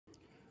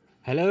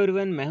Hello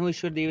everyone, मैं हूं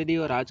ईश्वर द्विवेदी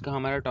और आज का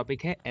हमारा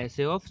टॉपिक है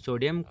एसे ऑफ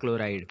सोडियम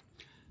क्लोराइड।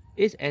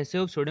 इस एसे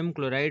ऑफ सोडियम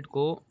क्लोराइड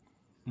को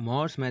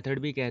मॉर्स मेथड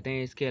भी कहते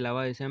हैं। इसके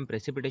अलावा इसे हम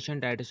प्रेसिपिटेशन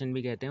टाइट्रेशन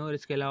भी कहते हैं और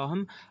इसके अलावा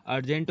हम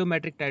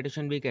अर्जेंटोमेट्रिक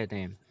टाइट्रेशन भी कहते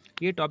हैं।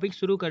 ये टॉपिक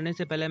शुरू करने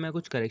से पहले मैं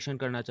कुछ करेक्शन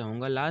करना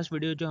चाहूँगा। लास्ट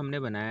वीडियो जो हमने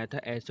बनाया था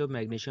एसे ऑफ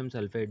मैग्नीशियम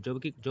सल्फेट जो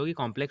कि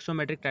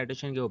कॉम्प्लेक्सोमेट्रिक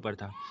टाइट्रेशन के ऊपर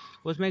था,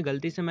 उसमें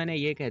गलती से मैंने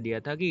ये कह दिया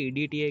था कि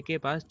ईडीटीए के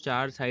पास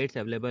 4 साइट्स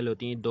अवेलेबल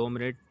होती हैं 2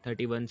 मिनट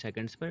 31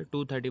 सेकंड्स पर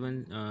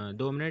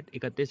 2 मिनट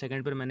 31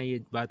 सेकंड पर मैंने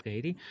ये बात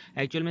कही थी।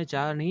 एक्चुअल में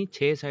 4 नहीं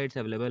 6 साइट्स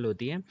अवेलेबल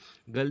होती हैं।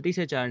 गलती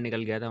से 4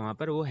 निकल गया था वहाँ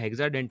पर, वो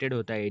हेक्साडेंटेड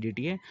होता है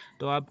एडीटीए,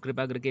 तो आप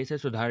कृपा करके इसे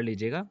सुधार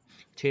लीजिएगा।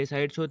 6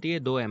 साइट्स होती है,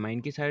 2 एमाइन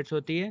की साइट्स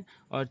होती है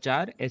और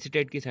 4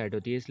 एसीटेट की साइट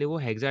होती है, इसलिए वो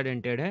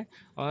हेक्साडेंटेड है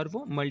और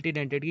वो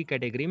मल्टीडेंटेड की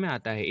कैटेगरी में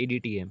आता है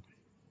ईडीटीए।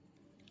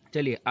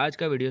 चलिए आज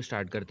का वीडियो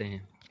स्टार्ट करते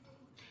हैं।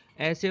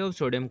 Essay of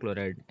sodium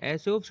chloride.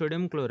 Essay of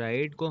sodium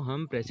chloride को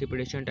हम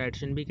प्रेसिपिटेशन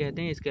टाइट्रेशन भी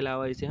कहते हैं। इसके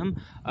अलावा इसे हम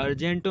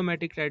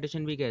अर्जेंटोमेटिक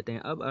टाइट्रेशन भी कहते हैं।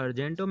 अब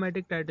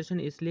अर्जेंटोमेटिक टाइट्रेशन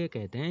इसलिए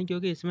कहते हैं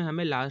क्योंकि इसमें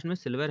हमें लास्ट में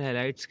सिल्वर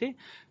हैलाइड्स के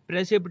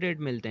प्रेसिपिटेट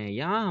मिलते हैं।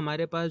 यहाँ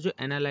हमारे पास जो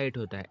एनालाइट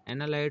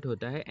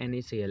होता है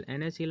NaCl।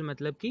 NaCl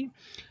मतलब कि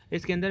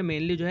इसके अंदर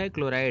मेनली जो है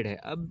क्लोराइड है।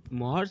 अब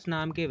मोहर्स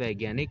नाम के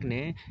वैज्ञानिक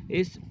ने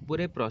इस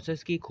पूरे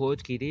प्रोसेस की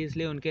खोज की थी,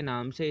 इसलिए उनके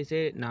नाम से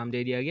इसे नाम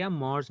दे दिया गया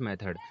मोहर्स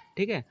मेथड।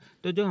 ठीक है,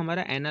 तो जो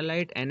हमारा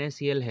एनालाइट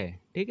NaCl है,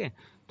 ठीक है,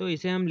 तो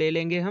इसे हम ले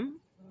लेंगे हम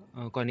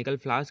कॉनिकल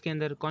फ्लास्क के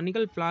अंदर।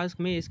 कॉनिकल फ्लास्क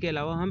में इसके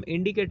अलावा हम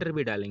इंडिकेटर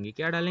भी डालेंगे।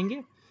 क्या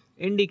डालेंगे?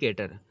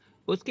 इंडिकेटर।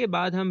 उसके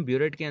बाद हम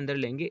ब्यूरेट के अंदर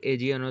लेंगे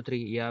AgNO3।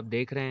 ये आप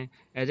देख रहे हैं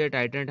एज ए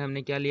टाइटेंट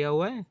हमने क्या लिया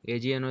हुआ है?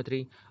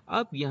 AgNO3।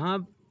 अब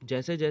यहाँ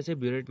जैसे जैसे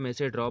ब्यूरेट में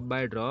से ड्रॉप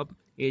बाय ड्रॉप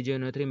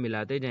AgNO3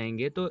 मिलाते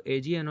जाएंगे तो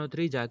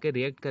AgNO3 जाके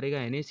रिएक्ट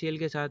करेगा NaCl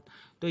के साथ।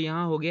 तो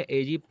यहाँ हो गया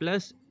Ag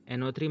प्लस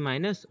NO3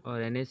 माइनस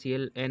और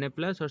NaCl Na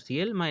प्लस और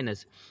Cl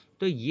माइनस।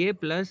 तो ये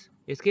प्लस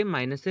इसके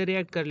माइनस से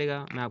रिएक्ट कर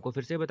लेगा। मैं आपको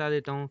फिर से बता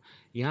देता हूँ,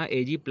 यहाँ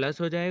Ag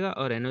प्लस हो जाएगा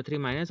और NO3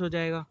 माइनस हो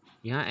जाएगा,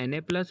 यहाँ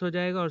Na प्लस हो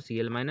जाएगा और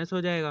Cl माइनस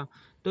हो जाएगा।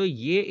 तो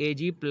ये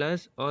Ag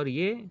प्लस और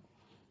ये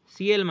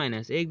Cl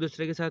माइनस एक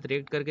दूसरे के साथ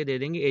रिएक्ट करके दे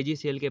देंगे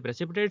AgCl के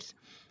प्रेसिपिटेट्स।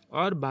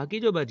 और बाकी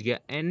जो बच गया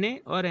Na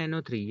और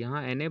NO3,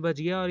 यहाँ Na बच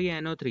गया और ये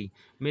NO3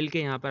 मिलके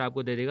यहाँ पर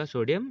आपको दे देगा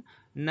सोडियम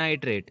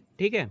नाइट्रेट।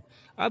 ठीक है,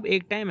 अब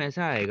एक टाइम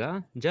ऐसा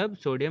आएगा जब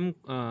सोडियम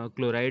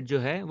क्लोराइड जो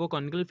है वो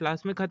कॉनिकल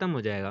फ्लास्क में ख़त्म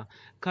हो जाएगा।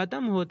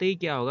 ख़त्म होते ही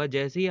क्या होगा,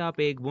 जैसे ही आप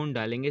एक बूंद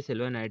डालेंगे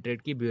सिल्वर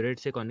नाइट्रेट की ब्यूरेट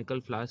से कॉनिकल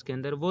फ्लास्क के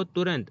अंदर, वो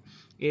तुरंत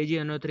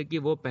AgNO3 की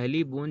वो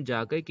पहली बूंद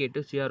जाकर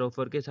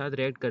K2Cr4 के साथ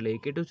रिएक्ट कर लेगी।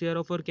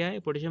 K2Cr4 क्या है?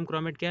 पोटेशियम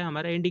क्रोमेट क्या है?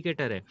 हमारा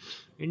इंडिकेटर है।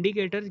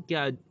 इंडिकेटर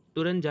क्या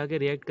तुरंत जाके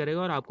रिएक्ट करेगा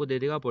और आपको दे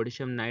देगा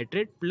पोटेशियम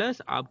नाइट्रेट,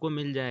 प्लस आपको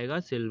मिल जाएगा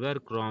सिल्वर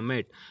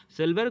क्रोमेट।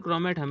 सिल्वर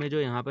क्रोमेट हमें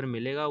जो यहाँ पर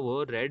मिलेगा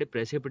वो रेड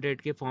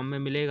प्रेसिपिटेट के फॉर्म में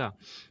मिलेगा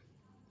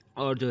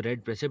और जो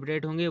रेड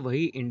प्रेसिपिटेट होंगे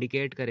वही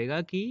इंडिकेट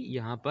करेगा कि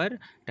यहाँ पर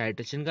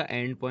टाइट्रेशन का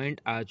एंड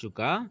पॉइंट आ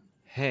चुका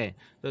है।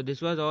 तो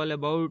this was all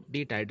about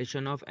the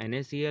titration of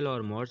NaCl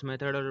और मोर्स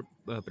मेथड और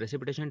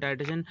प्रेसिपिटेशन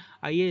टाइट्रेशन।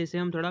 आइए इसे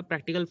हम थोड़ा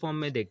प्रैक्टिकल फॉर्म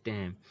में देखते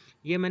हैं।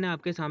 ये मैंने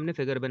आपके सामने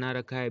फिगर बना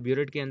रखा है।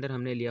 ब्यूरेट के अंदर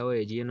हमने लिया हुआ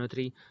है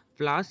AgNO3,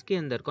 फ्लास्क के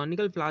अंदर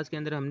कॉनिकल फ्लास्क के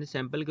अंदर हमने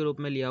सैंपल के रूप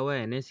में लिया हुआ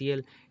है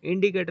NaCl,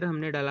 इंडिकेटर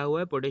हमने डाला हुआ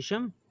है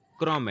पोटेशियम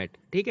क्रोमेट।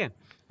 ठीक है,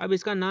 अब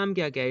इसका नाम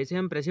क्या क्या है? इसे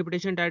हम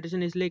प्रेसिपिटेशन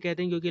टाइट्रेशन इसलिए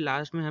कहते हैं क्योंकि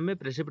लास्ट में हमें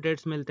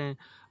प्रेसिपिटेट्स मिलते हैं।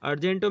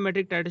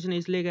 अर्जेंटोमेट्रिक टाइट्रेशन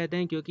इसलिए कहते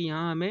हैं क्योंकि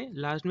यहाँ हमें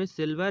लास्ट में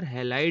सिल्वर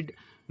हैलाइड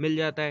मिल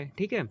जाता है।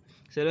 ठीक है,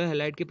 सिल्वर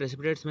हैलाइड के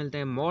प्रेसिपिटेट्स मिलते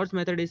हैं। मॉर्स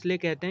मेथड इसलिए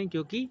कहते हैं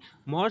क्योंकि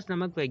मॉर्स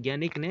नामक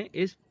वैज्ञानिक ने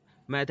इस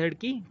मेथड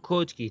की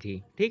खोज की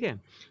थी। ठीक है,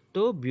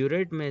 तो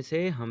ब्यूरेट में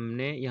से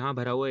हमने यहाँ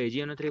भरा हुआ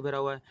AgNO3 भरा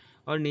हुआ है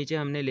और नीचे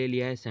हमने ले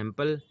लिया है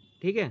सैंपल।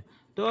 ठीक है,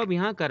 तो अब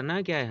यहाँ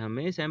करना क्या है,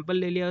 हमें सैंपल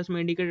ले लिया, उसमें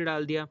इंडिकेटर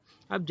डाल दिया।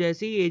 अब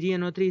जैसे ही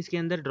AgNO3 इसके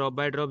अंदर ड्रॉप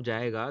बाय ड्रॉप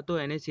जाएगा तो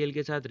NaCl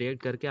के साथ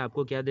रिएक्ट करके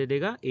आपको क्या दे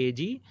देगा?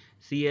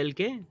 AgCl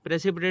के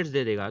प्रेसिपिटेट्स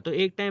दे देगा। तो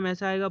एक टाइम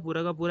ऐसा आएगा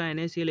पूरा का पूरा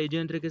NaCl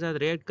AgNO3 के साथ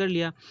रिएक्ट कर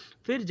लिया,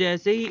 फिर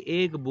जैसे ही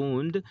एक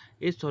बूंद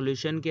इस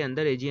सॉल्यूशन के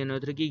अंदर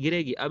AgNO3 की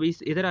गिरेगी, अब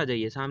इस इधर आ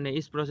जाइए सामने,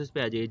 इस प्रोसेस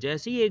पे आ जाइए।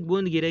 जैसे ही एक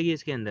बूंद गिरेगी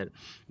इसके अंदर,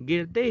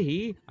 गिरते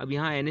ही अब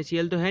यहाँ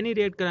NaCl तो है नहीं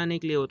रिएक्ट कराने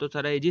के लिए, वो तो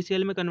सारा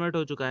AgCl में कन्वर्ट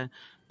हो चुका है।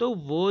 तो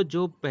वो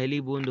जो पहली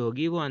बूंद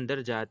होगी वो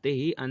अंदर जाते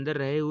ही अंदर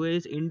रहे हुए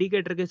इस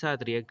इंडिकेटर के साथ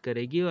रिएक्ट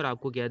करेगी और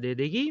आपको क्या दे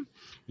देगी?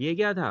 ये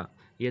क्या था?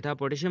 ये था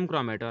पोटेशियम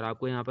क्रोमेट और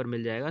आपको यहाँ पर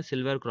मिल जाएगा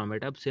सिल्वर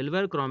क्रोमेट। अब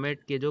सिल्वर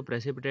क्रोमेट के जो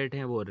प्रेसिपिटेट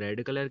हैं वो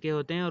रेड कलर के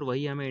होते हैं और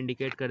वही हमें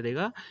इंडिकेट कर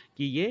देगा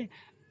कि ये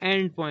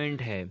एंड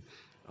पॉइंट है।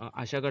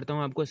 आशा करता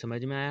हूँ आपको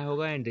समझ में आया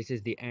होगा and this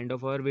is the end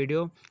of our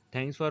video.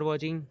 Thanks for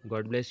watching.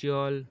 God bless you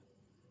all.